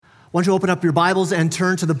Why don't you open up your Bibles and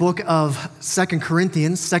turn to the book of 2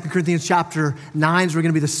 Corinthians. 2 Corinthians chapter 9 is where we're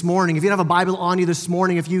going to be this morning. If you don't have a Bible on you this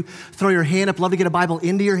morning, if you throw your hand up, love to get a Bible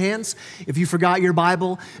into your hands. If you forgot your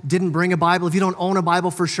Bible, didn't bring a Bible, if you don't own a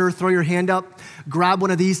Bible for sure, throw your hand up, grab one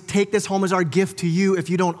of these, take this home as our gift to you if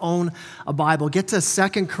you don't own a Bible. Get to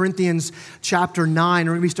 2 Corinthians chapter 9.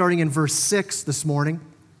 We're going to be starting in verse 6 this morning.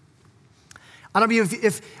 I don't know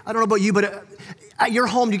I don't know about you, but at your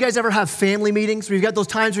home, do you guys ever have family meetings where you've got those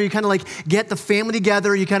times where you kind of like get the family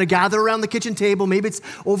together, you kind of gather around the kitchen table, maybe it's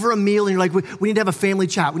over a meal, and you're like, we need to have a family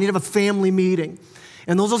chat, we need to have a family meeting.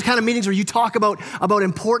 And those kind of meetings where you talk about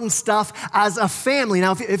important stuff as a family.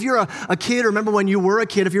 Now, if you're a kid, or remember when you were a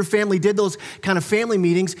kid, if your family did those kind of family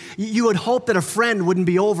meetings, you would hope that a friend wouldn't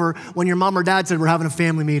be over when your mom or dad said, we're having a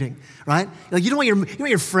family meeting, right? Like you don't want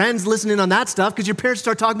your friends listening on that stuff because your parents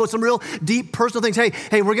start talking about some real deep personal things.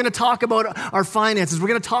 Hey, we're going to talk about our finances. We're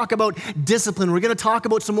going to talk about discipline. We're going to talk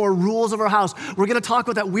about some more rules of our house. We're going to talk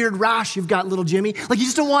about that weird rash you've got, little Jimmy. Like you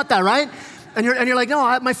just don't want that, right? And you're like,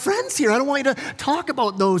 no, my friend's here. I don't want you to talk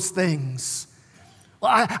about those things.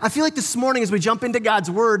 Well, I feel like this morning as we jump into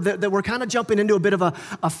God's word that we're kind of jumping into a bit of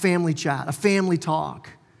a family chat, a family talk.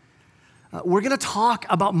 We're going to talk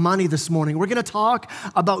about money this morning. We're going to talk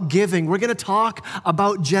about giving. We're going to talk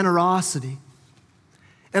about generosity.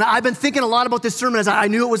 And I've been thinking a lot about this sermon as I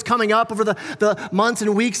knew it was coming up over the months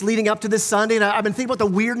and weeks leading up to this Sunday. And I've been thinking about the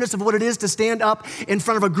weirdness of what it is to stand up in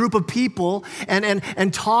front of a group of people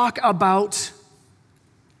and talk about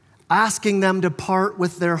asking them to part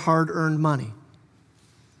with their hard-earned money.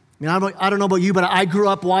 I mean, I don't know about you, but I grew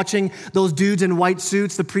up watching those dudes in white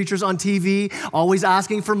suits, the preachers on TV, always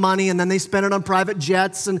asking for money, and then they spend it on private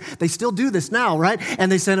jets, and they still do this now, right?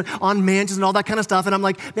 And they spend it on mansions and all that kind of stuff, and I'm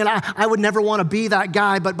like, man, I would never want to be that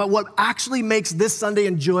guy, but what actually makes this Sunday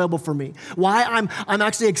enjoyable for me, why I'm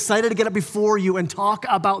actually excited to get up before you and talk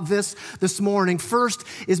about this morning, first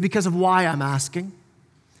is because of why I'm asking,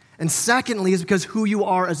 and secondly is because who you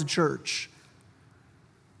are as a church.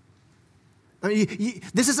 I mean,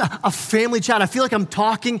 this is a family chat. I feel like I'm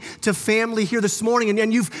talking to family here this morning,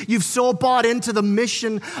 and you've so bought into the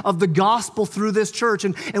mission of the gospel through this church,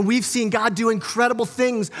 and we've seen God do incredible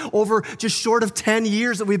things over just short of 10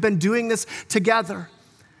 years that we've been doing this together.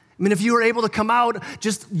 I mean, if you were able to come out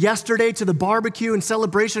just yesterday to the barbecue and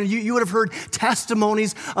celebration, you would have heard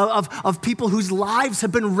testimonies of people whose lives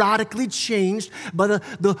have been radically changed by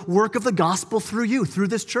the work of the gospel through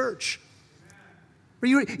this church.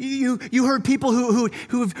 You heard people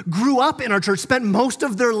who grew up in our church, spent most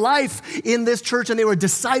of their life in this church, and they were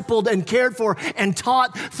discipled and cared for and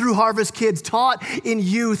taught through Harvest Kids, taught in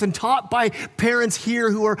youth, and taught by parents here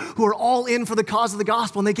who are all in for the cause of the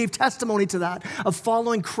gospel, and they gave testimony to that, of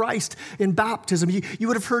following Christ in baptism. You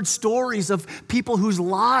would have heard stories of people whose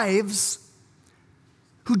lives,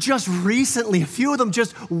 who just recently, a few of them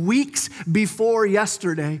just weeks before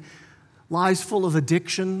yesterday, lives full of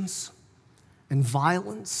addictions and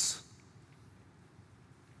violence.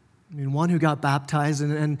 I mean, one who got baptized,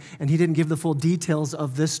 and he didn't give the full details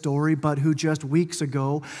of this story, but who just weeks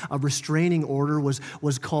ago, a restraining order was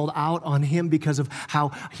called out on him because of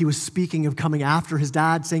how he was speaking of coming after his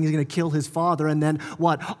dad, saying he's going to kill his father. And then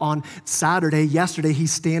on Saturday, yesterday,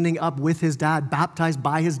 he's standing up with his dad, baptized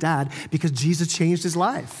by his dad, because Jesus changed his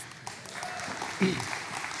life.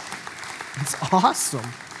 It's awesome.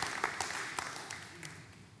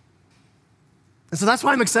 And so that's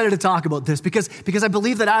why I'm excited to talk about this, because I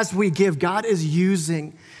believe that as we give, God is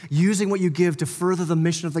using what you give to further the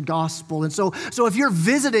mission of the gospel. And so if you're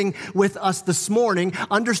visiting with us this morning,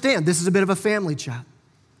 understand this is a bit of a family chat.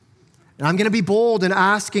 And I'm going to be bold in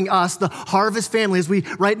asking us, the Harvest family, as we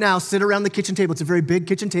right now sit around the kitchen table. It's a very big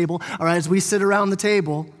kitchen table, all right, as we sit around the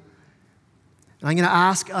table. And I'm going to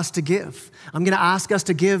ask us to give. I'm going to ask us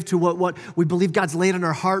to give to what we believe God's laid on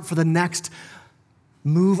our heart for the next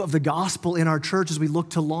move of the gospel in our church as we look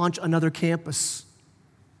to launch another campus.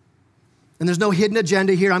 And there's no hidden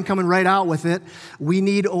agenda here. I'm coming right out with it. We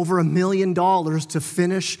need over $1 million to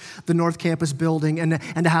finish the North Campus building and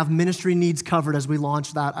to have ministry needs covered as we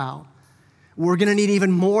launch that out. We're going to need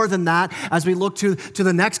even more than that as we look to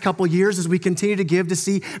the next couple years, as we continue to give, to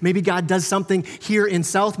see maybe God does something here in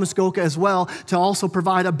South Muskoka as well to also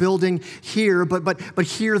provide a building here. But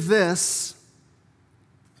hear this.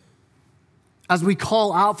 As we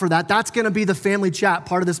call out for that, that's going to be the family chat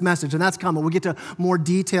part of this message, and that's coming. We'll get to more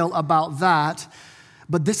detail about that.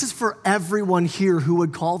 But this is for everyone here who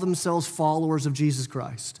would call themselves followers of Jesus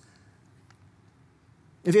Christ.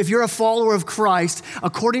 If you're a follower of Christ,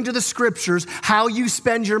 according to the scriptures, how you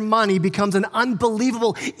spend your money becomes an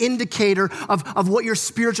unbelievable indicator of what your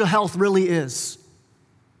spiritual health really is.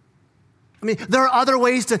 I mean, there are other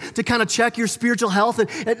ways to kind of check your spiritual health, and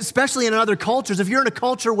especially in other cultures. If you're in a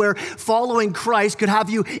culture where following Christ could have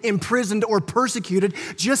you imprisoned or persecuted,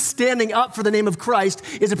 just standing up for the name of Christ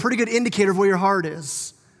is a pretty good indicator of where your heart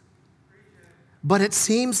is. But it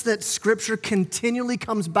seems that Scripture continually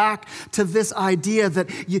comes back to this idea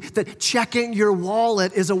that checking your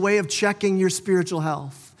wallet is a way of checking your spiritual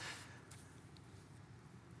health.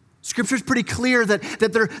 Scripture is pretty clear that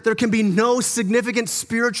there can be no significant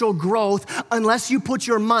spiritual growth unless you put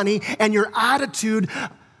your money and your attitude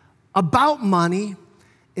about money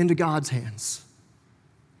into God's hands.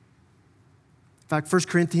 In fact, 1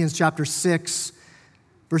 Corinthians chapter 6,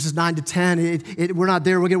 verses 9 to 10, we're not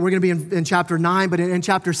there. We're going to be in chapter 9, but in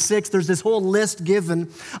chapter 6, there's this whole list given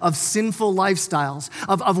of sinful lifestyles,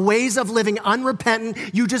 of ways of living unrepentant.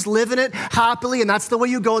 You just live in it happily, and that's the way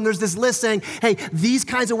you go. And there's this list saying, hey, these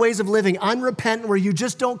kinds of ways of living, unrepentant, where you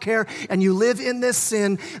just don't care, and you live in this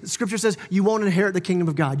sin, Scripture says you won't inherit the kingdom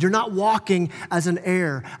of God. You're not walking as an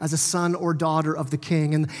heir, as a son or daughter of the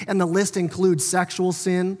king. And the list includes sexual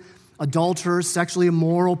sin, adulterers, sexually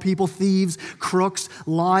immoral people, thieves, crooks,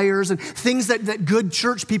 liars, and things that good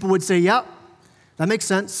church people would say, yep, that makes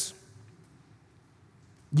sense.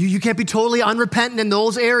 You can't be totally unrepentant in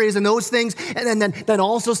those areas and those things, and then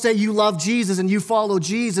also say you love Jesus and you follow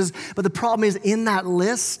Jesus. But the problem is, in that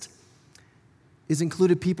list is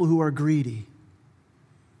included people who are greedy,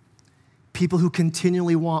 people who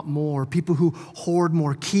continually want more, people who hoard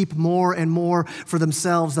more, keep more and more for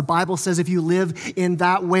themselves. The Bible says if you live in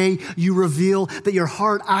that way, you reveal that your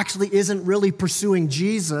heart actually isn't really pursuing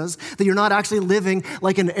Jesus, that you're not actually living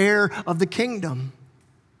like an heir of the kingdom.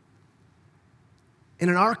 And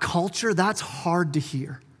in our culture, that's hard to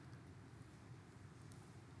hear.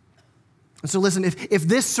 And so listen, if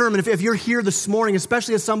this sermon, if you're here this morning,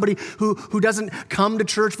 especially as somebody who doesn't come to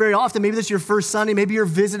church very often, maybe this is your first Sunday, maybe you're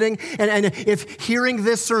visiting, and if hearing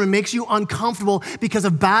this sermon makes you uncomfortable because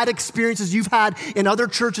of bad experiences you've had in other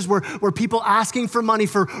churches where people asking for money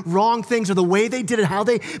for wrong things or the way they did it, how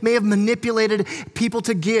they may have manipulated people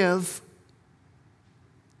to give,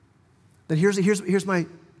 then here's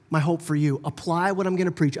my hope for you. Apply what I'm going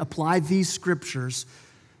to preach. Apply these scriptures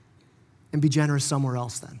and be generous somewhere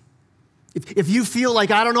else then. If you feel like,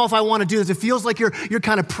 I don't know if I want to do this, it feels like you're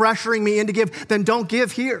kind of pressuring me in to give, then don't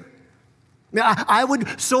give here. I would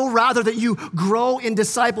so rather that you grow in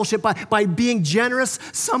discipleship by being generous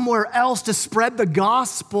somewhere else to spread the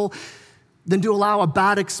gospel than to allow a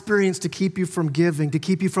bad experience to keep you from giving, to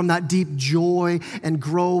keep you from that deep joy and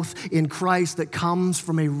growth in Christ that comes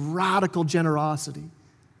from a radical generosity.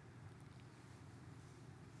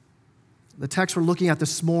 The text we're looking at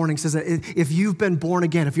this morning says that if you've been born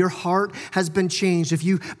again, if your heart has been changed, if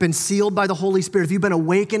you've been sealed by the Holy Spirit, if you've been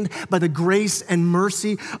awakened by the grace and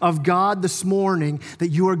mercy of God this morning, that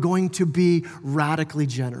you are going to be radically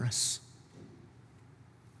generous.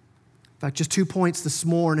 In fact, just 2 points this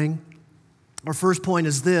morning. Our first point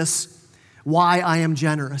is this: why I am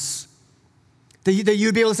generous. That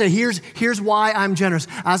you'd be able to say, here's why I'm generous.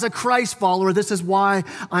 As a Christ follower, this is why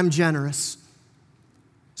I'm generous.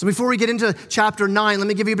 So before we get into chapter 9, let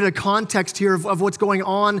me give you a bit of context here of what's going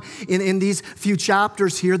on in these few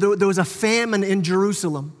chapters here. There was a famine in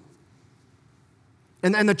Jerusalem.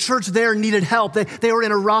 And the church there needed help. They were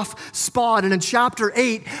in a rough spot. And in chapter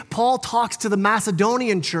 8, Paul talks to the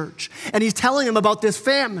Macedonian church, and he's telling them about this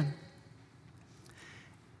famine.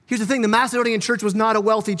 Here's the thing, the Macedonian church was not a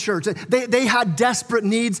wealthy church. They had desperate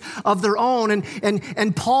needs of their own,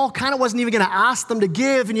 and Paul kind of wasn't even going to ask them to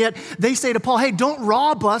give, and yet they say to Paul, hey, don't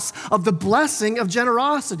rob us of the blessing of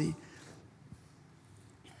generosity.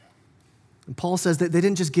 And Paul says that they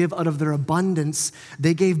didn't just give out of their abundance,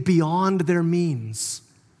 they gave beyond their means.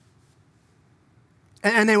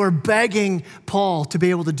 And they were begging Paul to be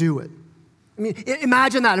able to do it. I mean,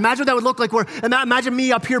 imagine that. Imagine what that would look like. Imagine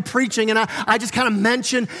me up here preaching, and I just kind of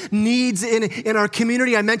mention needs in our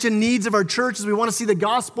community. I mention needs of our churches. We want to see the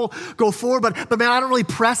gospel go forward, but man, I don't really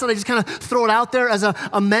press it. I just kind of throw it out there as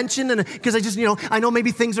a mention, and because I know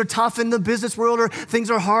maybe things are tough in the business world, or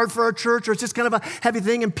things are hard for our church, or it's just kind of a heavy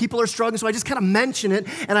thing, and people are struggling. So I just kind of mention it,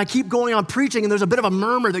 and I keep going on preaching, and there's a bit of a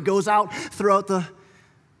murmur that goes out throughout the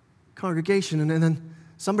congregation, and then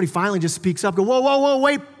somebody finally just speaks up, go, whoa,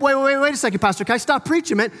 wait a second, Pastor, can I stop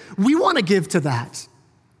preaching, man? We want to give to that.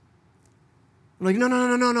 I'm like,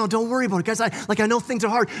 no, don't worry about it, guys. I know things are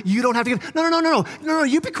hard. You don't have to give. No,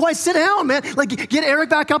 you be quiet, sit down, man. Like, get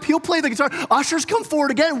Eric back up, he'll play the guitar. Ushers come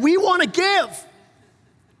forward again, we want to give.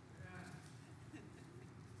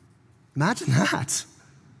 Imagine that.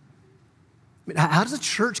 I mean, how does a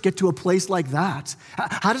church get to a place like that?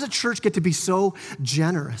 How does a church get to be so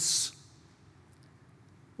generous?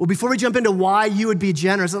 Well, before we jump into why you would be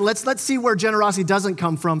generous, let's see where generosity doesn't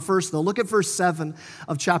come from first, though. Look at verse 7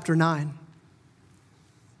 of chapter 9.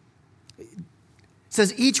 It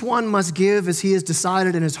says, each one must give as he has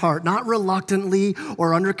decided in his heart, not reluctantly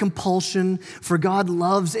or under compulsion, for God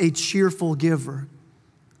loves a cheerful giver.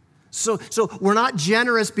 So we're not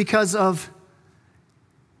generous because of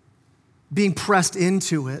being pressed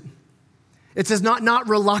into it. It says not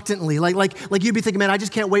reluctantly, like you'd be thinking, man, I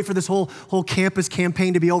just can't wait for this whole campus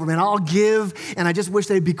campaign to be over, man. I'll give, and I just wish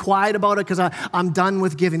they'd be quiet about it because I'm done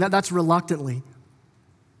with giving. That's reluctantly.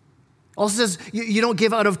 Also says you don't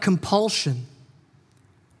give out of compulsion,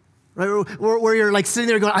 right? Where you're like sitting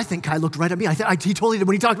there going, I think Kai looked right at me. He totally did.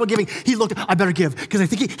 When he talked about giving, he looked, I better give because I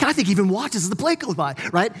think he even watches as the plate goes by,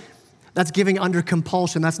 right? That's giving under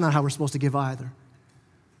compulsion. That's not how we're supposed to give either.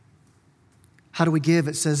 How do we give?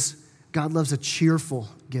 It says, God loves a cheerful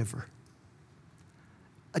giver.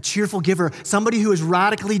 A cheerful giver, somebody who is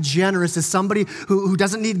radically generous, is somebody who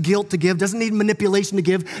doesn't need guilt to give, doesn't need manipulation to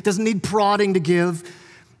give, doesn't need prodding to give.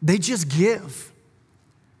 They just give.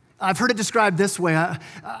 I've heard it described this way.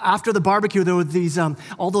 After the barbecue, there were these,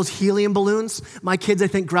 all those helium balloons. My kids, I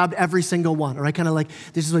think, grabbed every single one, all right? Kind of like,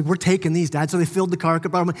 this is like, we're taking these, Dad. So they filled the car,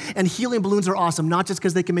 and helium balloons are awesome, not just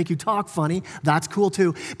because they can make you talk funny. That's cool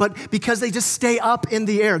too. But because they just stay up in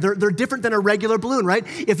the air. They're different than a regular balloon, right?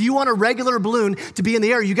 If you want a regular balloon to be in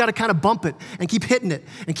the air, you got to kind of bump it and keep hitting it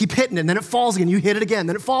and keep hitting it. And then it falls again. You hit it again.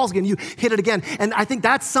 Then it falls again. You hit it again. And I think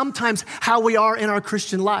that's sometimes how we are in our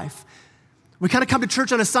Christian life. We kind of come to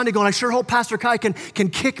church on a Sunday going, I sure hope Pastor Kai can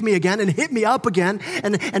kick me again and hit me up again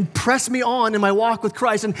and press me on in my walk with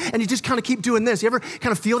Christ. And you just kind of keep doing this. You ever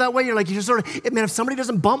kind of feel that way? You're like, you just sort of, man, if somebody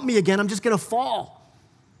doesn't bump me again, I'm just going to fall.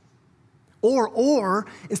 Or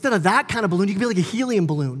instead of that kind of balloon, you can be like a helium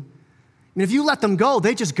balloon. I mean, if you let them go,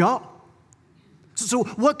 they just go. So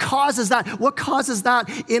what causes that? What causes that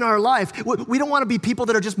in our life? We don't want to be people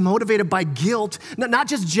that are just motivated by guilt, not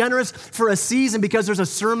just generous for a season because there's a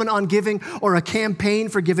sermon on giving or a campaign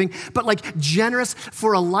for giving, but like generous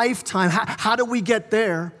for a lifetime. How do we get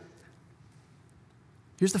there?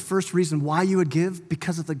 Here's the first reason why you would give: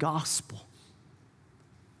 because of the gospel.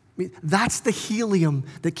 I mean, that's the helium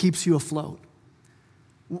that keeps you afloat.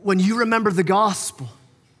 When you remember the gospel,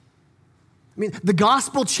 I mean, the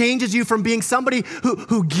gospel changes you from being somebody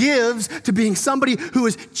who gives to being somebody who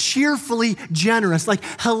is cheerfully generous, like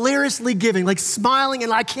hilariously giving, like smiling,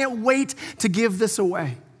 and I can't wait to give this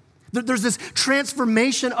away. There's this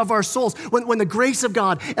transformation of our souls when the grace of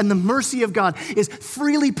God and the mercy of God is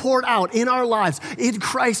freely poured out in our lives in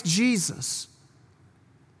Christ Jesus.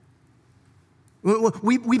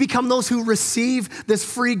 We become those who receive this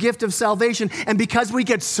free gift of salvation, and because we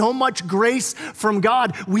get so much grace from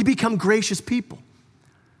God, we become gracious people.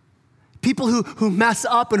 People who mess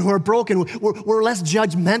up and who are broken, we're less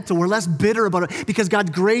judgmental, we're less bitter about it because God's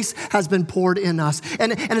grace has been poured in us.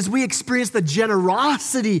 And as we experience the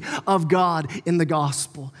generosity of God in the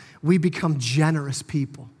gospel, we become generous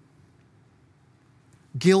people.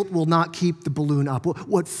 Guilt will not keep the balloon up.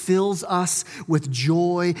 What fills us with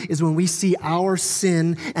joy is when we see our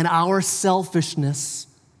sin and our selfishness,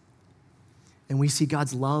 and we see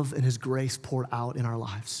God's love and His grace poured out in our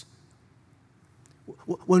lives.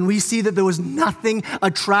 When we see that there was nothing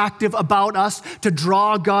attractive about us to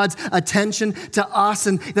draw God's attention to us,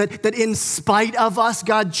 and that in spite of us,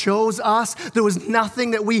 God chose us. There was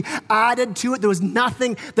nothing that we added to it. There was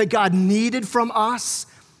nothing that God needed from us.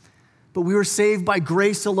 But we were saved by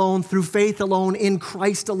grace alone, through faith alone, in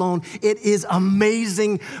Christ alone. It is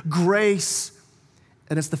amazing grace,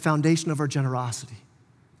 and it's the foundation of our generosity.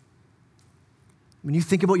 When you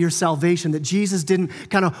think about your salvation, that Jesus didn't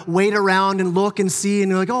kind of wait around and look and see, and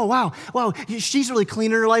you're like, oh, wow, she's really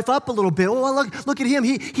cleaning her life up a little bit. Well, look at him.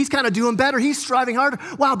 He's kind of doing better. He's striving harder.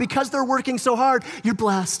 Wow, because they're working so hard, you're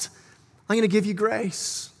blessed. I'm going to give you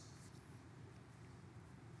grace.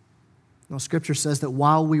 Well, Scripture says that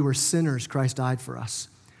while we were sinners, Christ died for us.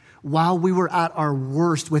 While we were at our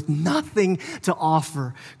worst with nothing to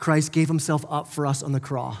offer, Christ gave Himself up for us on the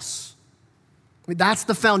cross. I mean, that's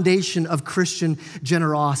the foundation of Christian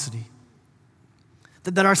generosity.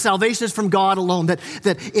 That our salvation is from God alone, that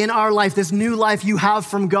in our life, this new life you have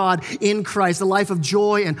from God in Christ, a life of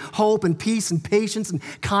joy and hope and peace and patience and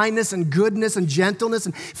kindness and goodness and gentleness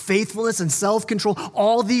and faithfulness and self-control,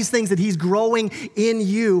 all these things that He's growing in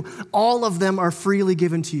you, all of them are freely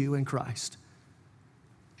given to you in Christ.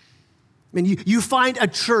 I mean, you find a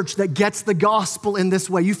church that gets the gospel in this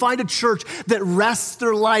way. You find a church that rests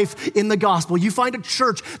their life in the gospel. You find a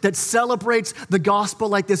church that celebrates the gospel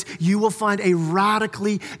like this. You will find a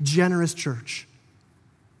radically generous church.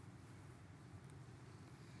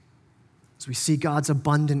 As we see God's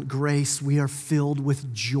abundant grace, we are filled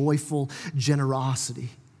with joyful generosity.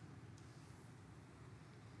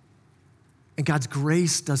 And God's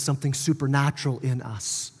grace does something supernatural in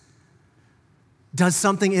us. Does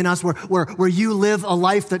something in us where you live a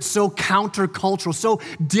life that's so countercultural, so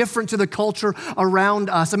different to the culture around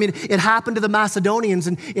us. I mean, it happened to the Macedonians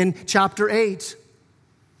in chapter 8.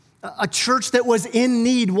 A church that was in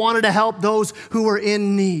need wanted to help those who were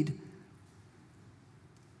in need.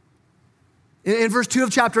 In verse 2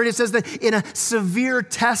 of chapter 8, it says that in a severe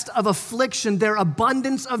test of affliction, their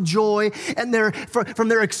abundance of joy and from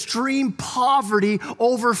their extreme poverty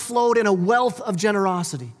overflowed in a wealth of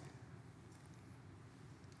generosity.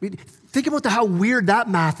 Think about how weird that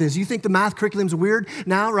math is. You think the math curriculum's weird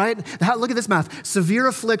now, right? Look at this math. Severe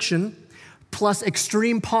affliction plus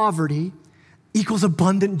extreme poverty equals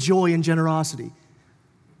abundant joy and generosity.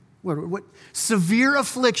 What? Severe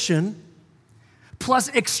affliction plus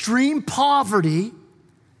extreme poverty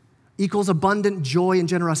equals abundant joy and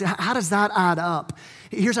generosity. How does that add up?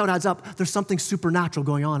 Here's how it adds up. There's something supernatural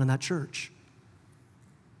going on in that church.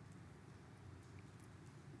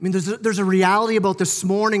 I mean, there's a reality about this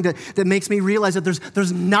morning that makes me realize that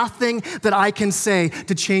there's nothing that I can say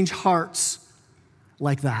to change hearts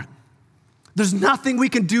like that. There's nothing we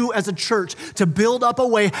can do as a church to build up a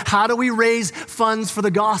way. How do we raise funds for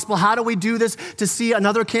the gospel? How do we do this to see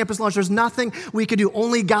another campus launch? There's nothing we can do.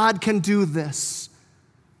 Only God can do this.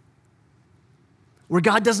 Where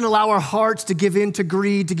God doesn't allow our hearts to give in to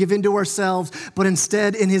greed, to give in to ourselves, but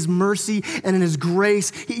instead in His mercy and in His grace,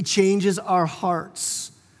 He changes our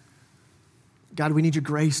hearts. God, we need your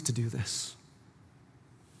grace to do this.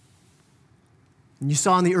 And you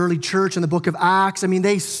saw in the early church in the book of Acts, I mean,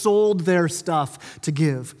 they sold their stuff to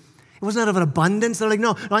give. It wasn't out of an abundance. They're like,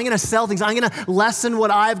 no, I'm going to sell things. I'm going to lessen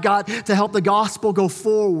what I've got to help the gospel go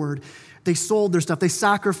forward. They sold their stuff. They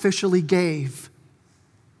sacrificially gave.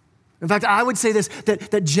 In fact, I would say this,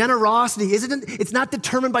 that generosity, it's not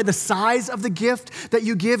determined by the size of the gift that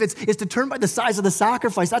you give. It's determined by the size of the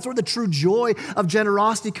sacrifice. That's where the true joy of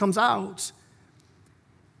generosity comes out.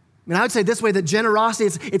 I mean, I would say this way, that generosity,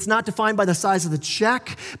 it's not defined by the size of the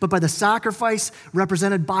check, but by the sacrifice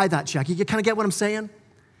represented by that check. You kind of get what I'm saying?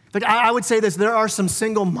 Like, I would say this, there are some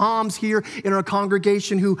single moms here in our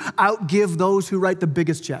congregation who outgive those who write the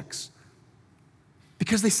biggest checks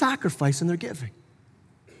because they sacrifice in their giving.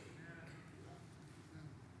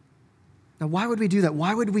 Now, why would we do that?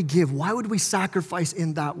 Why would we give? Why would we sacrifice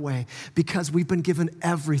in that way? Because we've been given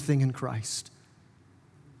everything in Christ.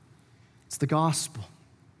 It's the gospel.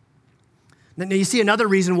 Now, you see another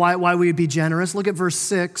reason why we would be generous. Look at verse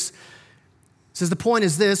 6. It says, the point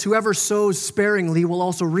is this, whoever sows sparingly will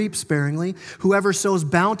also reap sparingly. Whoever sows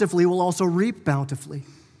bountifully will also reap bountifully.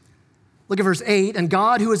 Look at verse 8. And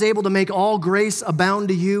God, who is able to make all grace abound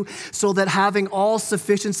to you, so that having all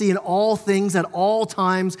sufficiency in all things at all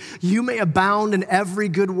times, you may abound in every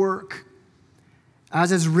good work.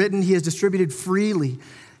 As is written, He has distributed freely.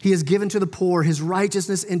 He has given to the poor. His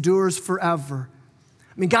righteousness endures forever.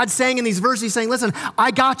 I mean, God's saying in these verses, He's saying, listen,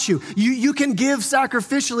 I got you. You can give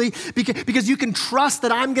sacrificially because you can trust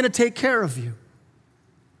that I'm going to take care of you.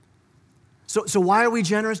 So why are we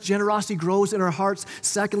generous? Generosity grows in our hearts.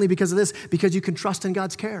 Secondly, because of this, because you can trust in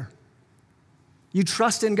God's care. You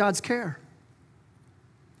trust in God's care.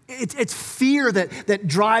 It's fear that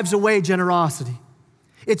drives away generosity.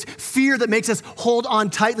 It's fear that makes us hold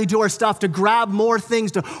on tightly to our stuff, to grab more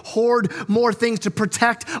things, to hoard more things, to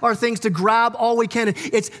protect our things, to grab all we can.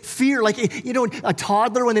 It's fear, like, you know, a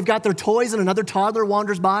toddler when they've got their toys and another toddler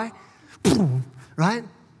wanders by, right?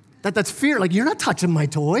 That's fear, like, you're not touching my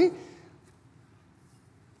toy.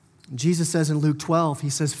 Jesus says in Luke 12,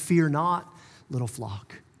 He says, fear not, little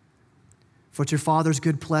flock, for it's your Father's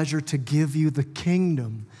good pleasure to give you the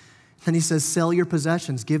kingdom. Then He says, sell your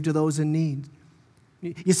possessions, give to those in need.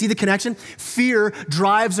 You see the connection? Fear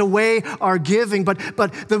drives away our giving, but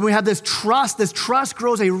then we have this trust. This trust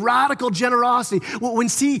grows a radical generosity. We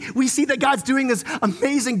see that God's doing this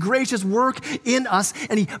amazing, gracious work in us,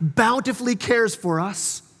 and He bountifully cares for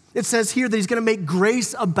us. It says here that He's going to make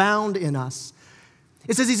grace abound in us.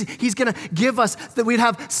 It says He's going to give us that we'd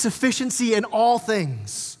have sufficiency in all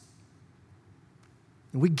things.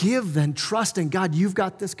 And we give then, trusting God, you've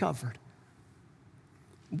got this covered.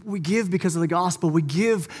 We give because of the gospel. We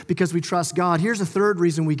give because we trust God. Here's a third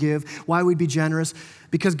reason we give, why we'd be generous,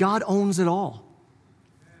 because God owns it all.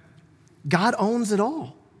 God owns it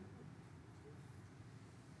all.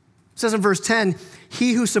 It says in verse 10,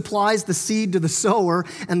 He who supplies the seed to the sower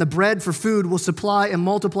and the bread for food will supply and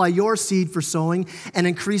multiply your seed for sowing and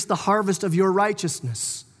increase the harvest of your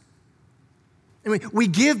righteousness. I mean, we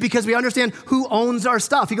give because we understand who owns our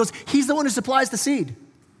stuff. He goes, he's the one who supplies the seed.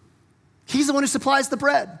 He's the one who supplies the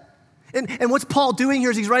bread. And what's Paul doing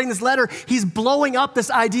here is he's writing this letter, he's blowing up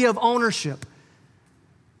this idea of ownership.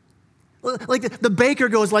 Like the baker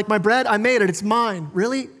goes, like, my bread, I made it, it's mine.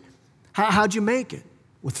 Really? How'd you make it?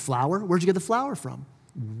 With flour? Where'd you get the flour from?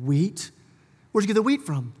 Wheat? Where'd you get the wheat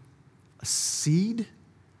from? A seed?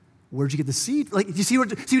 Where'd you get the seed? Like, you see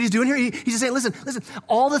what he's doing here? He's just saying, listen,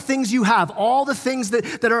 all the things you have, all the things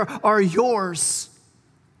that are yours.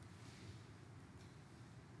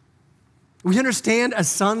 We understand as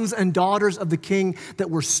sons and daughters of the King that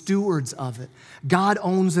we're stewards of it. God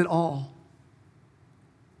owns it all.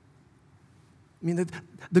 I mean,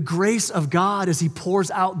 the grace of God as he pours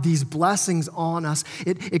out these blessings on us,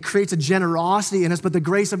 it creates a generosity in us, but the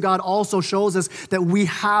grace of God also shows us that we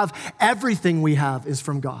have, everything we have is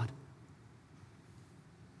from God.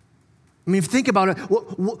 I mean, if you think about it,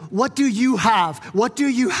 what do you have? What do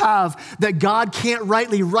you have that God can't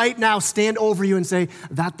rightly right now stand over you and say,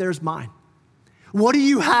 that there's mine? What do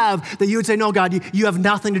you have that you would say, no, God, you have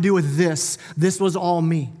nothing to do with this. This was all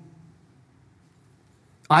me.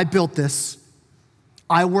 I built this.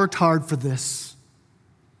 I worked hard for this.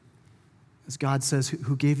 As God says,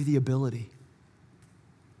 who gave you the ability?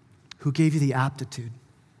 Who gave you the aptitude?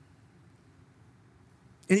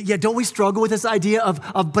 And yet, don't we struggle with this idea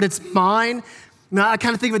of but it's mine? Now, I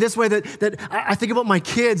kind of think of it this way, that I think about my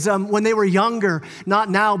kids when they were younger, not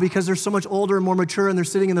now because they're so much older and more mature and they're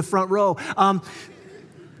sitting in the front row.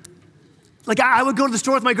 Like I would go to the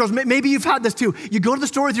store with my girls. Maybe you've had this too. You go to the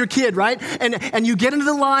store with your kid, right? And you get into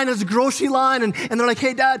the line, it's a grocery line, and they're like,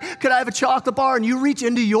 hey, Dad, could I have a chocolate bar? And you reach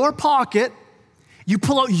into your pocket, you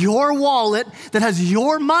pull out your wallet that has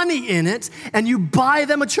your money in it, and you buy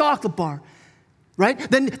them a chocolate bar. Right?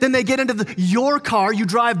 Then they get into your car, you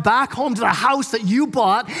drive back home to the house that you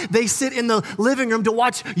bought, they sit in the living room to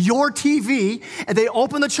watch your TV, and they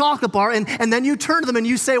open the chocolate bar, and then you turn to them and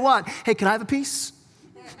you say what? Hey, can I have a piece?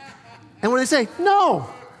 And what do they say? No.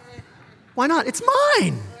 Why not? It's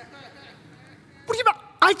mine. What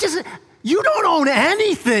do you, you don't own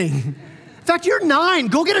anything. In fact, you're 9,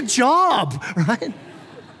 go get a job, right?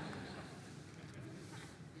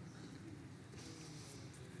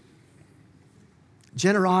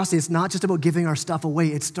 Generosity is not just about giving our stuff away.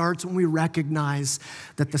 It starts when we recognize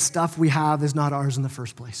that the stuff we have is not ours in the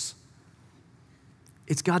first place.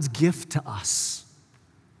 It's God's gift to us.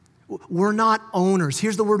 We're not owners.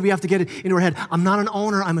 Here's the word we have to get into our head. I'm not an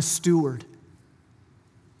owner, I'm a steward.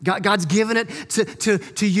 God's given it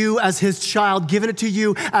to you as his child, given it to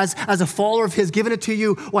you as a follower of his, given it to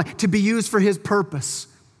you to be used for his purpose.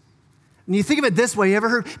 And you think of it this way, you ever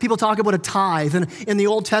heard people talk about a tithe? And in the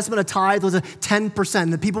Old Testament, a tithe was a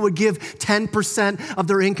 10%. That people would give 10% of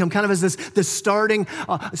their income, kind of as this starting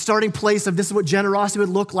place of this is what generosity would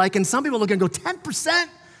look like. And some people look and go, 10%?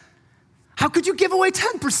 How could you give away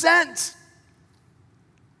 10%?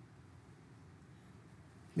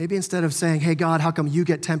 Maybe instead of saying, hey, God, how come you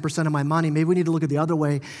get 10% of my money? Maybe we need to look at the other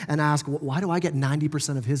way and ask, why do I get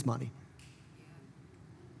 90% of his money?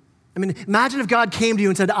 I mean, imagine if God came to you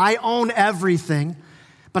and said, I own everything,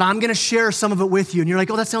 but I'm going to share some of it with you. And you're like,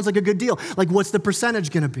 oh, that sounds like a good deal. Like, what's the percentage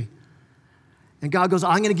going to be? And God goes,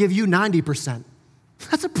 I'm going to give you 90%.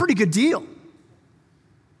 That's a pretty good deal.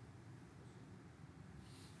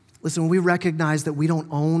 Listen, when we recognize that we don't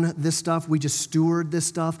own this stuff, we just steward this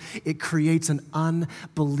stuff, it creates an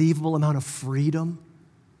unbelievable amount of freedom.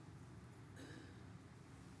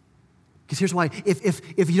 Because here's why.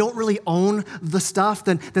 If you don't really own the stuff,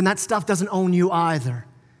 then that stuff doesn't own you either.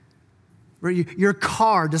 Your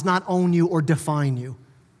car does not own you or define you.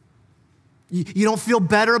 You don't feel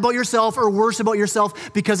better about yourself or worse about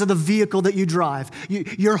yourself because of the vehicle that you drive.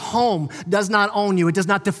 Your home does not own you. It does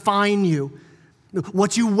not define you.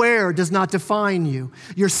 What you wear does not define you.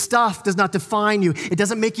 Your stuff does not define you. It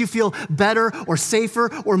doesn't make you feel better or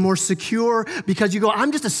safer or more secure because you go,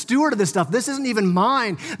 I'm just a steward of this stuff. This isn't even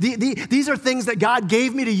mine. These are things that God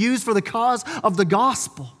gave me to use for the cause of the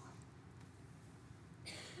gospel.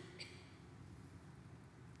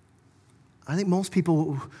 I think most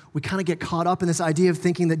people, we kind of get caught up in this idea of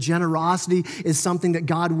thinking that generosity is something that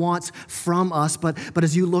God wants from us. But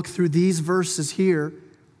as you look through these verses here,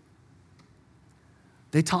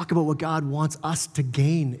 they talk about what God wants us to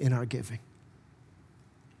gain in our giving,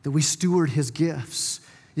 that we steward his gifts.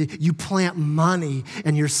 You plant money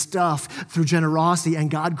and your stuff through generosity,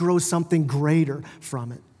 and God grows something greater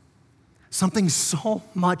from it, something so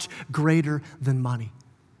much greater than money.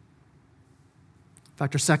 In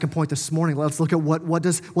fact, our second point this morning, let's look at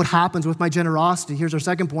what happens with my generosity. Here's our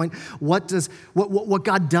second point. What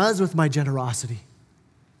God does with my generosity.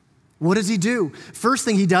 What does he do? First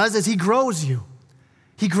thing he does is he grows you.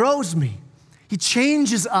 He grows me. He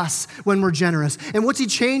changes us when we're generous. And what's he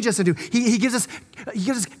change us into? He gives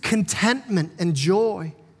us contentment and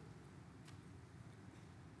joy.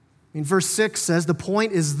 Verse 6 says, the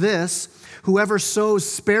point is this: whoever sows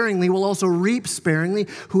sparingly will also reap sparingly.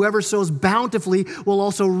 Whoever sows bountifully will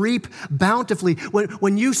also reap bountifully.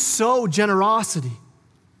 When you sow generosity,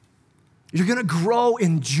 you're going to grow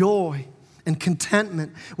in joy and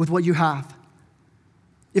contentment with what you have.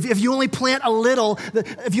 If you only plant a little,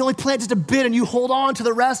 if you only plant just a bit and you hold on to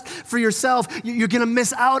the rest for yourself, you're going to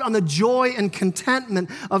miss out on the joy and contentment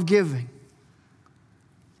of giving.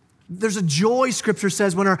 There's a joy, Scripture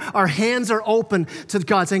says, when our hands are open to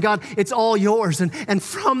God, saying, God, it's all yours. And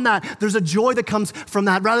from that, there's a joy that comes from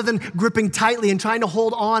that, rather than gripping tightly and trying to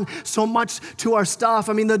hold on so much to our stuff.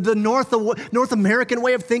 I mean, the North American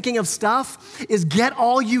way of thinking of stuff is get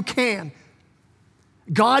all you can.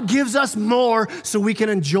 God gives us more so we can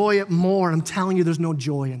enjoy it more. I'm telling you, there's no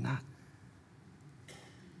joy in that.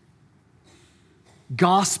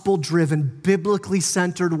 Gospel-driven, biblically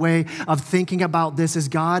centered way of thinking about this is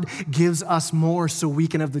God gives us more so we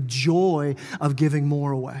can have the joy of giving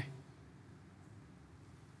more away.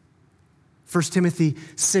 1 Timothy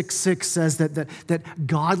 6:6 says that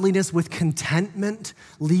godliness with contentment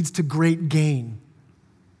leads to great gain.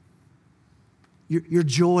 Your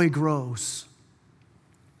joy grows.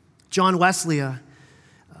 John Wesley, a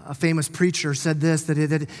famous preacher, said this,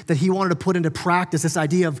 that he wanted to put into practice this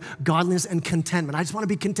idea of godliness and contentment. I just want to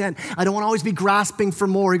be content. I don't want to always be grasping for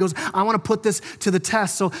more. He goes, I want to put this to the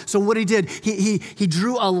test. So what he did, he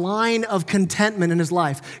drew a line of contentment in his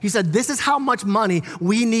life. He said, this is how much money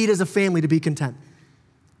we need as a family to be content.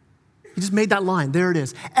 He just made that line. There it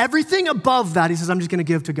is. Everything above that, he says, I'm just going to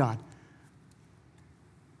give to God.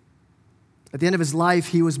 At the end of his life,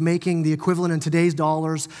 he was making the equivalent in today's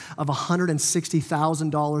dollars of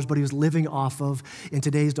 $160,000, but he was living off of, in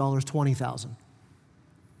today's dollars, $20,000.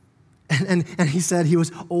 And he said he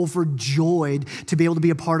was overjoyed to be able to be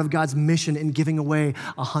a part of God's mission in giving away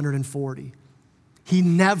 $140,000. He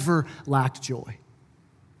never lacked joy. I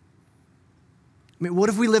mean, what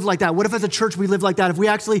if we live like that? What if as a church we live like that? If we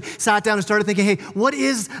actually sat down and started thinking, hey, what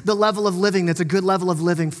is the level of living that's a good level of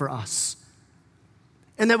living for us?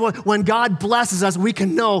 And that when God blesses us, we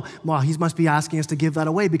can know, well, he must be asking us to give that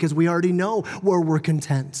away because we already know where we're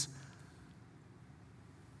content.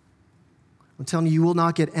 I'm telling you, you will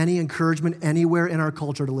not get any encouragement anywhere in our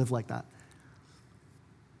culture to live like that.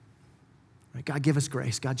 Right? God, give us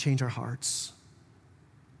grace. God, change our hearts.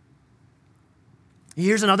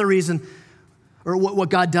 Here's another reason, or what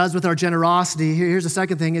God does with our generosity. Here's the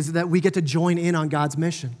second thing, is that we get to join in on God's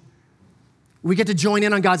mission. We get to join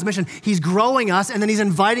in on God's mission. He's growing us, and then he's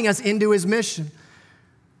inviting us into his mission. I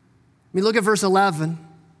mean, look at verse 11.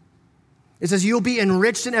 It says, you'll be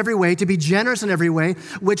enriched in every way, to be generous in every way,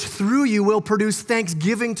 which through you will produce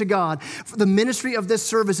thanksgiving to God. For the ministry of this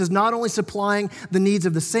service is not only supplying the needs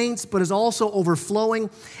of the saints, but is also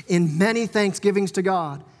overflowing in many thanksgivings to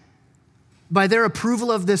God. By their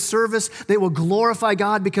approval of this service, they will glorify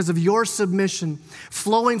God because of your submission,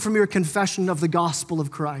 flowing from your confession of the gospel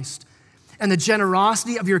of Christ, and the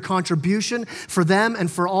generosity of your contribution for them and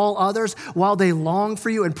for all others, while they long for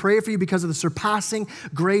you and pray for you because of the surpassing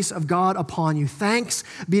grace of God upon you. Thanks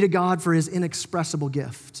be to God for his inexpressible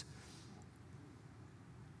gift.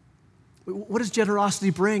 What does generosity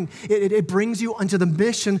bring? It brings you unto the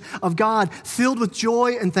mission of God, filled with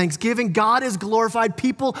joy and thanksgiving. God is glorified.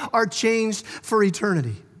 People are changed for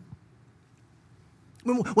eternity.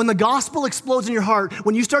 When the gospel explodes in your heart,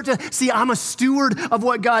 when you start to see, I'm a steward of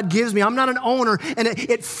what God gives me, I'm not an owner, and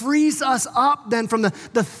it frees us up then from the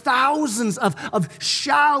thousands of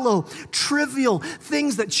shallow, trivial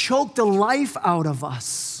things that choke the life out of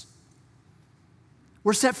us.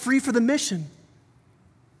 We're set free for the mission.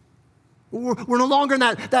 We're no longer in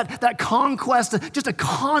that conquest, just a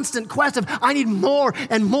constant quest of, I need more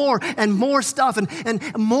and more and more stuff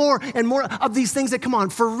and more of these things that, come on,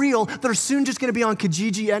 for real, that are soon just going to be on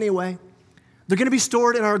Kijiji anyway. They're going to be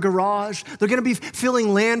stored in our garage. They're going to be filling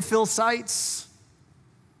landfill sites.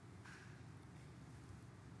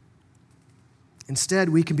 Instead,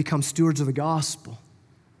 we can become stewards of the gospel.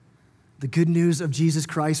 The good news of Jesus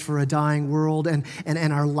Christ for a dying world, and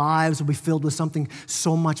our lives will be filled with something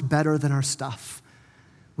so much better than our stuff.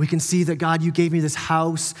 We can see that, God, you gave me this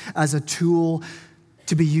house as a tool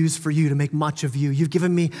to be used for you, to make much of you. You've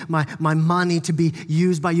given me my money to be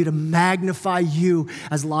used by you, to magnify you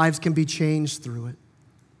as lives can be changed through it.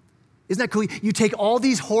 Isn't that cool? You take all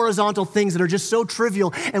these horizontal things that are just so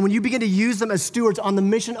trivial, and when you begin to use them as stewards on the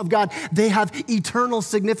mission of God, they have eternal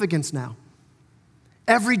significance now.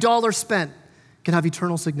 Every dollar spent can have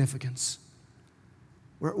eternal significance.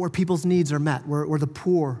 Where people's needs are met, where the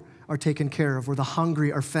poor are taken care of, where the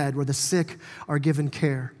hungry are fed, where the sick are given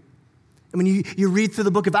care. I mean, you read through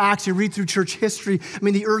the book of Acts, you read through church history. I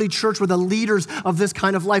mean, the early church were the leaders of this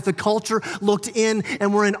kind of life. The culture looked in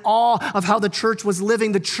and were in awe of how the church was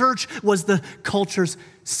living. The church was the culture's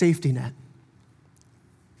safety net.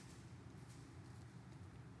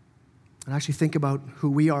 And actually think about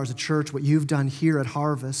who we are as a church, what you've done here at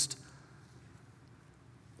Harvest.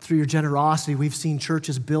 Through your generosity, we've seen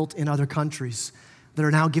churches built in other countries that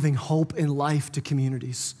are now giving hope and life to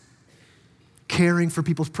communities, caring for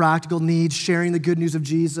people's practical needs, sharing the good news of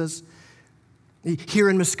Jesus. Here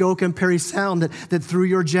in Muskoka and Perry Sound, that through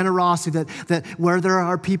your generosity, that where there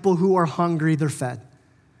are people who are hungry, they're fed.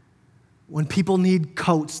 When people need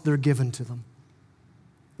coats, they're given to them.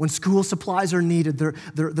 When school supplies are needed,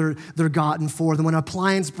 they're gotten for them. When an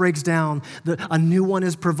appliance breaks down, a new one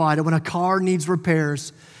is provided. When a car needs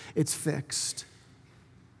repairs, it's fixed.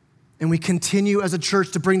 And we continue as a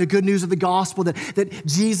church to bring the good news of the gospel that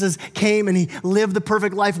Jesus came and he lived the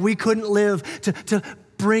perfect life we couldn't live to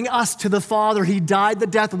bring us to the Father. He died the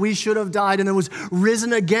death we should have died and then was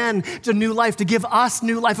risen again to new life, to give us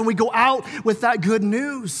new life. And we go out with that good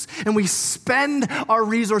news and we spend our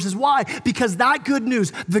resources. Why? Because that good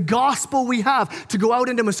news, the gospel we have to go out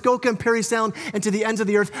into Muskoka and Perry Sound and to the ends of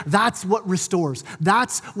the earth, that's what restores.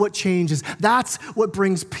 That's what changes. That's what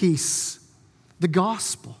brings peace. The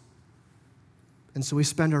gospel. And so we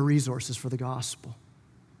spend our resources for the gospel.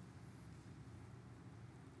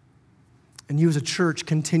 And you as a church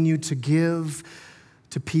continue to give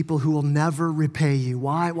to people who will never repay you.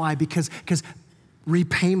 Why? Why? Because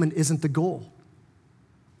repayment isn't the goal.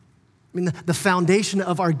 I mean, the foundation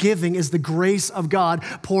of our giving is the grace of God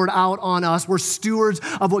poured out on us. We're stewards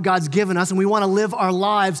of what God's given us, and we want to live our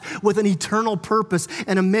lives with an eternal purpose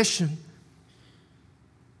and a mission.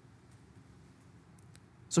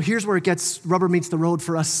 So here's where rubber meets the road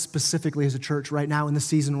for us specifically as a church right now in the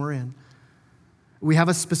season we're in. We have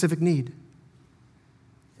a specific need.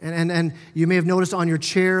 And you may have noticed on your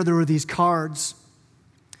chair there were these cards.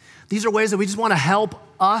 These are ways that we just want to help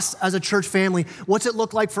us as a church family. What's it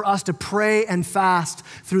look like for us to pray and fast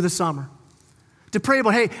through the summer? To pray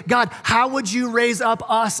about, hey, God, how would you raise up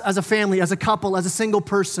us as a family, as a couple, as a single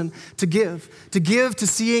person to give? To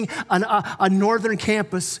seeing a northern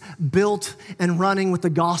campus built and running with the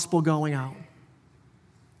gospel going out.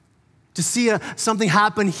 To see something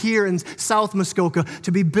happen here in South Muskoka,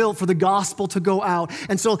 to be built for the gospel to go out.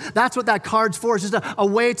 And so that's what that card's for. It's just a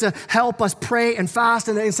way to help us pray and fast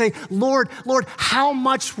and say, Lord, how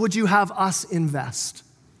much would you have us invest?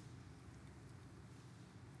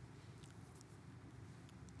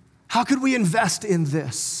 How could we invest in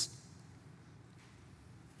this?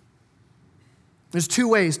 There's two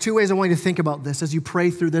ways I want you to think about this as you pray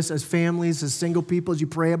through this as families, as single people, as you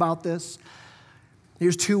pray about this.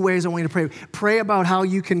 Here's two ways I want you to pray. Pray about how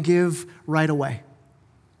you can give right away.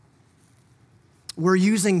 We're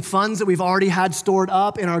using funds that we've already had stored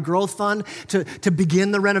up in our growth fund to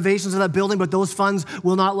begin the renovations of that building, but those funds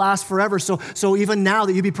will not last forever. So even now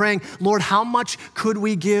that you'd be praying, Lord, how much could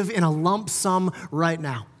we give in a lump sum right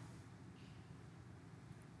now?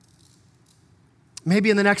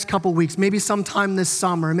 Maybe in the next couple weeks, maybe sometime this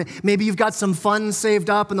summer. Maybe you've got some funds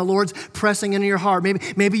saved up and the Lord's pressing into your heart.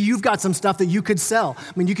 Maybe you've got some stuff that you could sell.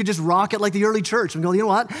 I mean, you could just rock it like the early church and go, you know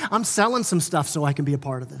what? I'm selling some stuff so I can be a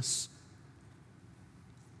part of this.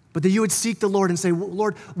 But that you would seek the Lord and say,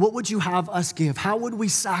 Lord, what would you have us give? How would we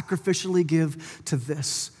sacrificially give to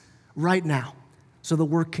this right now so the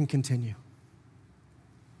work can continue?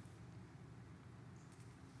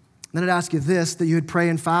 Then I'd ask you this, that you would pray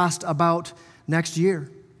and fast about next year.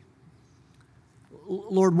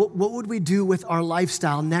 Lord, what would we do with our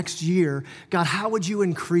lifestyle next year? God, how would you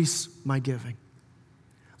increase my giving?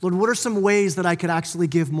 Lord, what are some ways that I could actually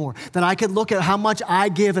give more? That I could look at how much I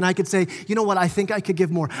give and I could say, you know what, I think I could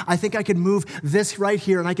give more. I think I could move this right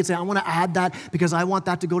here and I could say, I want to add that because I want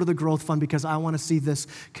that to go to the growth fund because I want to see this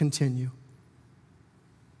continue.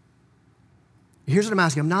 Here's what I'm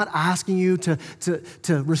asking. I'm not asking you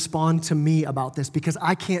to respond to me about this because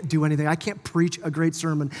I can't do anything. I can't preach a great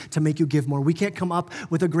sermon to make you give more. We can't come up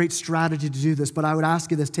with a great strategy to do this, but I would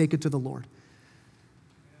ask you this, take it to the Lord.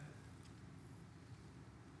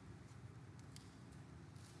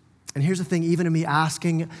 And here's the thing, even in me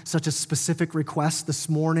asking such a specific request this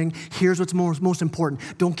morning, here's what's most important.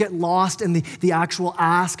 Don't get lost in the actual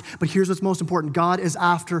ask, but here's what's most important. God is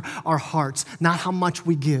after our hearts, not how much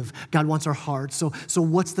we give. God wants our hearts. So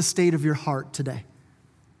what's the state of your heart today?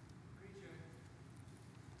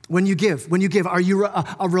 When you give, are you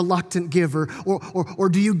a reluctant giver? Or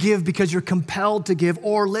do you give because you're compelled to give?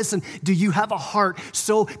 Or listen, do you have a heart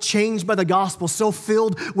so changed by the gospel, so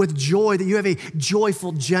filled with joy that you have a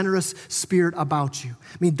joyful, generous spirit about you?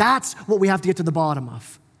 I mean, that's what we have to get to the bottom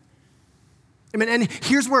of. I mean, and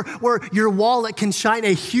here's where your wallet can shine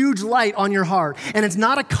a huge light on your heart. And it's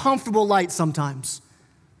not a comfortable light sometimes.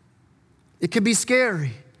 It can be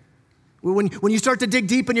scary. When you start to dig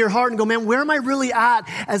deep in your heart and go, man, where am I really at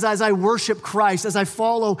as I worship Christ, as I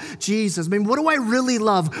follow Jesus? I mean, what do I really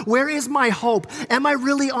love? Where is my hope? Am I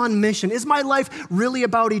really on mission? Is my life really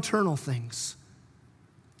about eternal things?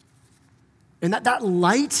 And that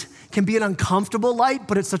light can be an uncomfortable light,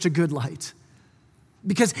 but it's such a good light.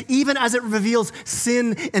 Because even as it reveals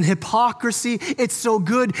sin and hypocrisy, it's so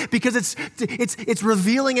good because it's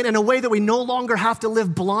revealing it in a way that we no longer have to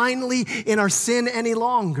live blindly in our sin any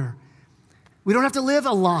longer. We don't have to live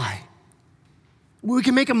a lie. We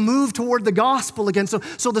can make a move toward the gospel again.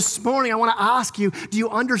 So this morning, I want to ask you, do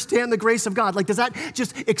you understand the grace of God? Like, does that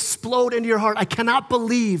just explode into your heart? I cannot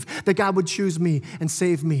believe that God would choose me and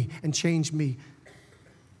save me and change me.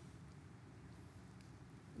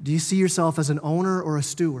 Do you see yourself as an owner or a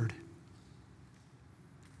steward?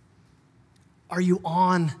 Are you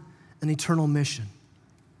on an eternal mission?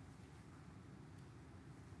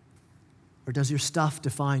 Or does your stuff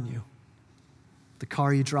define you? The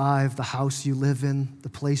car you drive, the house you live in, the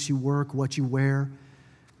place you work, what you wear.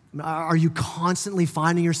 Are you constantly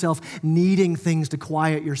finding yourself needing things to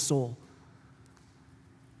quiet your soul?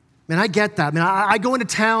 Man, I get that. Man, I go into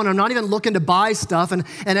town, I'm not even looking to buy stuff, and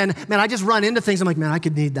then, man, I just run into things. I'm like, man, I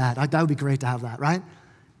could need that. That would be great to have that, right?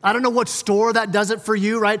 I don't know what store that does it for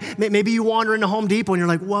you, right? Maybe you wander into Home Depot and you're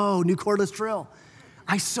like, whoa, new cordless drill.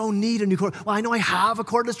 I so need a new cordless. Well, I know I have a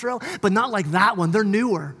cordless drill, but not like that one. They're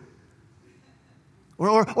newer.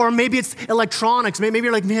 Or maybe it's electronics. Maybe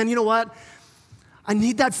you're like, man, you know what? I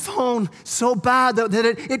need that phone so bad that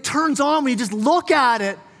it turns on when you just look at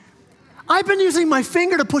it. I've been using my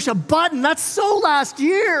finger to push a button. That's so last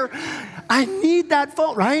year. I need that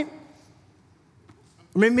phone, right?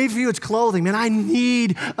 Or maybe for you it's clothing. Man, I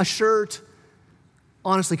need a shirt.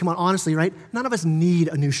 Honestly, come on, honestly, right? None of us need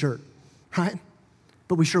a new shirt, right?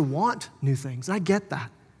 But we sure want new things. I get that.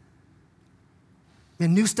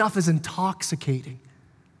 Man, new stuff is intoxicating.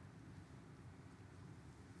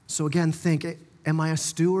 So again, think, am I a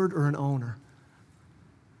steward or an owner?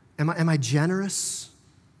 Am I generous?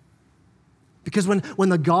 Because when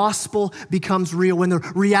the gospel becomes real, when the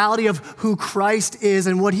reality of who Christ is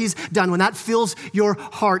and what He's done, when that fills your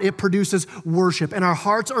heart, it produces worship. And our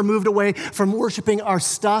hearts are moved away from worshiping our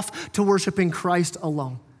stuff to worshiping Christ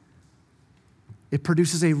alone. It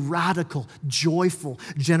produces a radical, joyful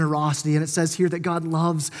generosity. And it says here that God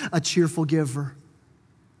loves a cheerful giver.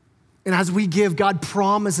 And as we give, God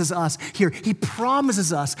promises us here. He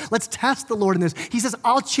promises us. Let's test the Lord in this. He says,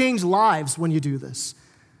 I'll change lives when you do this.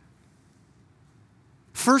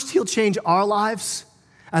 First, He'll change our lives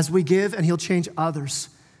as we give, and He'll change others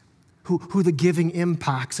who the giving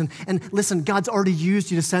impacts. And listen, God's already used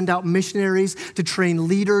you to send out missionaries, to train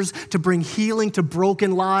leaders, to bring healing to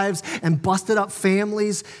broken lives and busted up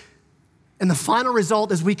families. And the final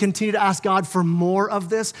result, as we continue to ask God for more of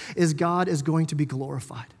this, is God is going to be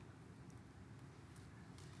glorified.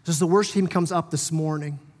 As the worship team comes up this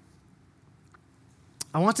morning,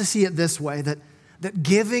 I want to see it this way, that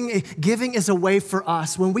giving is a way for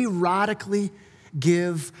us, when we radically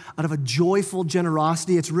give out of a joyful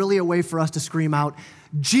generosity, it's really a way for us to scream out,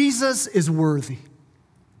 Jesus is worthy.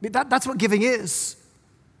 That's what giving is.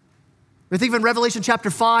 I think of in Revelation chapter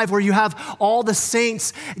 5, where you have all the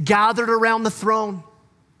saints gathered around the throne.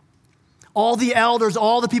 All the elders,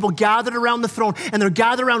 all the people gathered around the throne, and they're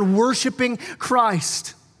gathered around worshiping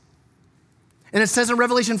Christ. And it says in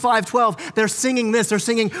Revelation 5:12, they're singing this. They're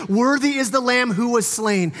singing, worthy is the Lamb who was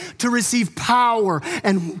slain to receive power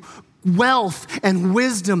and wealth and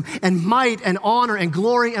wisdom and might and honor and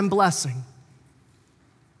glory and blessing.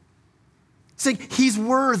 Saying, He's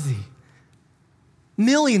worthy.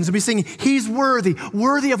 Millions will be singing, He's worthy.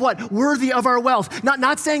 Worthy of what? Worthy of our wealth.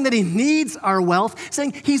 Not saying that He needs our wealth,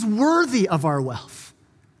 saying He's worthy of our wealth.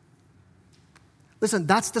 Listen,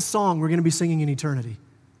 that's the song we're going to be singing in eternity.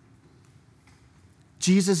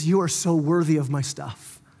 Jesus, you are so worthy of my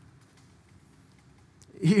stuff.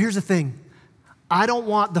 Here's the thing. I don't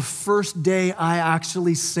want the first day I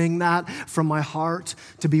actually sing that from my heart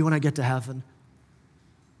to be when I get to heaven.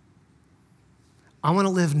 I want to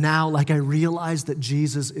live now like I realize that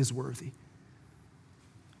Jesus is worthy.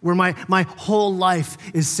 Where my whole life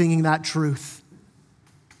is singing that truth.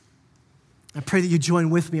 I pray that you join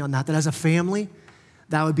with me on that as a family,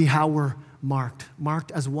 that would be how we're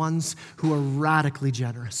marked as ones who are radically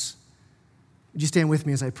generous. Would you stand with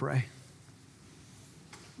me as I pray?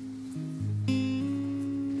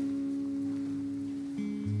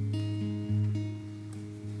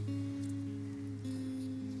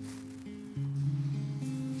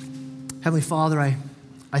 Heavenly Father,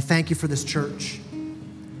 I thank you for this church.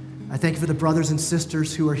 I thank you for the brothers and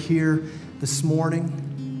sisters who are here this morning.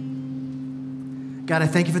 God, I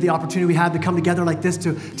thank you for the opportunity we have to come together like this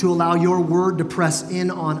to allow your word to press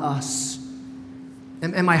in on us.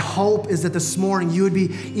 And my hope is that this morning you would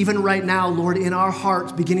be, even right now, Lord, in our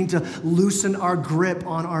hearts, beginning to loosen our grip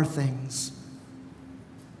on our things.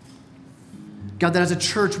 God, that as a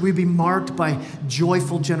church, we'd be marked by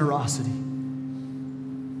joyful generosity.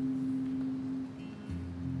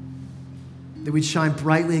 That we'd shine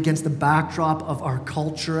brightly against the backdrop of our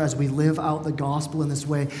culture as we live out the gospel in this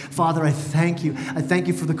way. Father, I thank you. I thank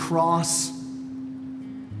you for the cross,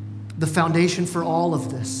 the foundation for all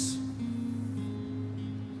of this.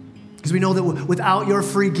 Because we know that without your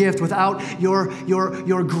free gift, without your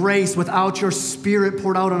grace, without your spirit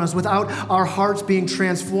poured out on us, without our hearts being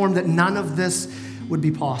transformed, that none of this would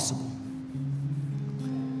be possible.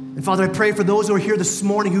 And Father, I pray for those who are here this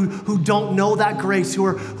morning who don't know that grace, who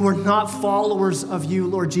are not followers of you,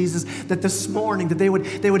 Lord Jesus, that this morning that they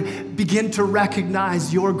would begin to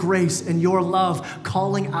recognize your grace and your love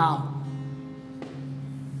calling out.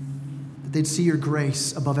 That they'd see your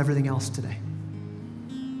grace above everything else today.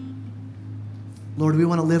 Lord, we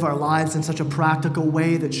want to live our lives in such a practical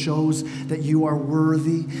way that shows that you are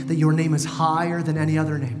worthy, that your name is higher than any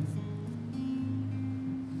other name.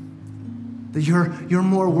 That you're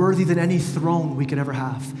more worthy than any throne we could ever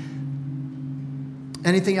have.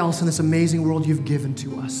 Anything else in this amazing world you've given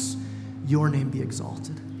to us, your name be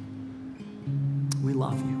exalted. We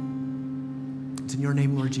love you. It's in your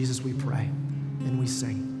name, Lord Jesus, we pray and we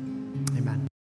sing. Amen.